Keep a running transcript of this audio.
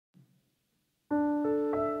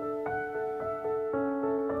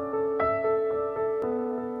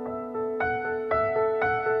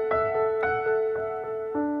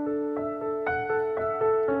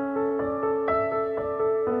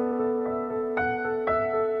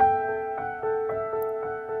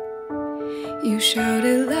You shout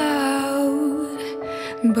it loud,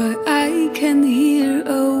 but I can't hear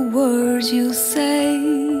a word you say.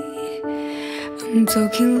 I'm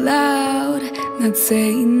talking loud, not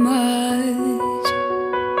saying much.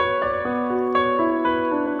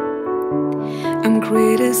 I'm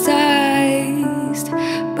criticized,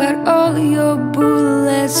 but all your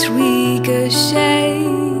bullets ricochet.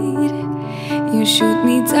 You shoot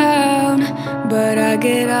me down, but I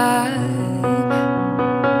get up.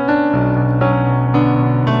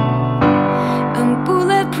 I'm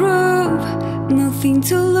bulletproof, nothing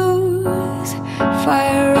to lose.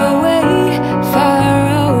 Fire away, fire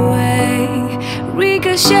away.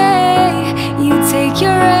 Ricochet, you take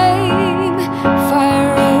your aim.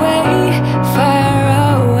 Fire away, fire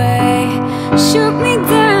away. Shoot me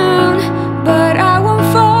down, but I won't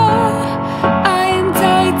fall. I am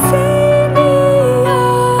titanium.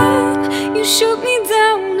 You shoot me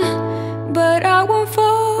down, but I won't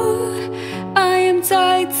fall. I am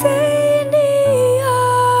titanium.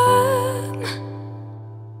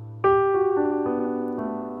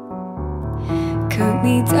 Cut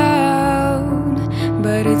me down,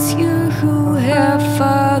 but it's you who have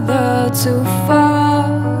farther to fall.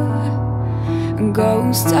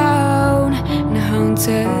 Ghost town and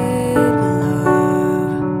haunted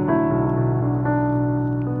love.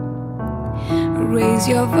 Raise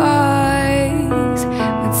your voice,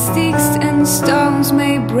 but sticks and stones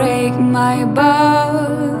may break my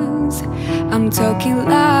bones. I'm talking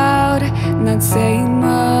loud, not saying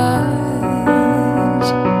much.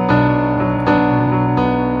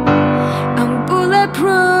 I'm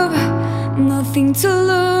bulletproof, nothing to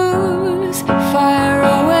lose. Fire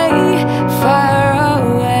away, fire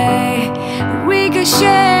away.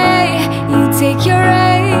 Ricochet, you take your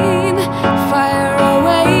aim. Fire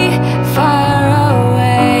away, fire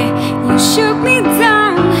away. You shoot me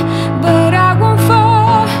down, but I won't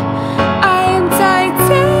fall. I am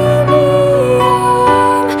titanium.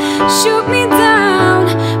 Shoot me down,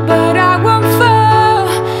 but I won't fall.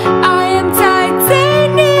 I am titanium.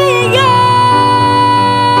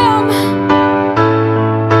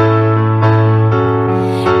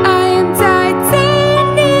 I am titanium.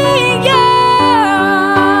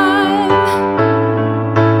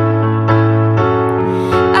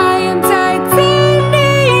 I am titanium.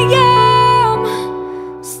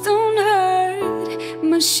 Stone heart,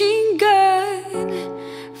 machine gun.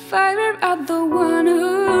 Fire at the one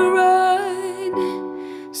who run.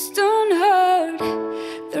 Stone heart,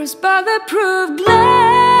 there's bulletproof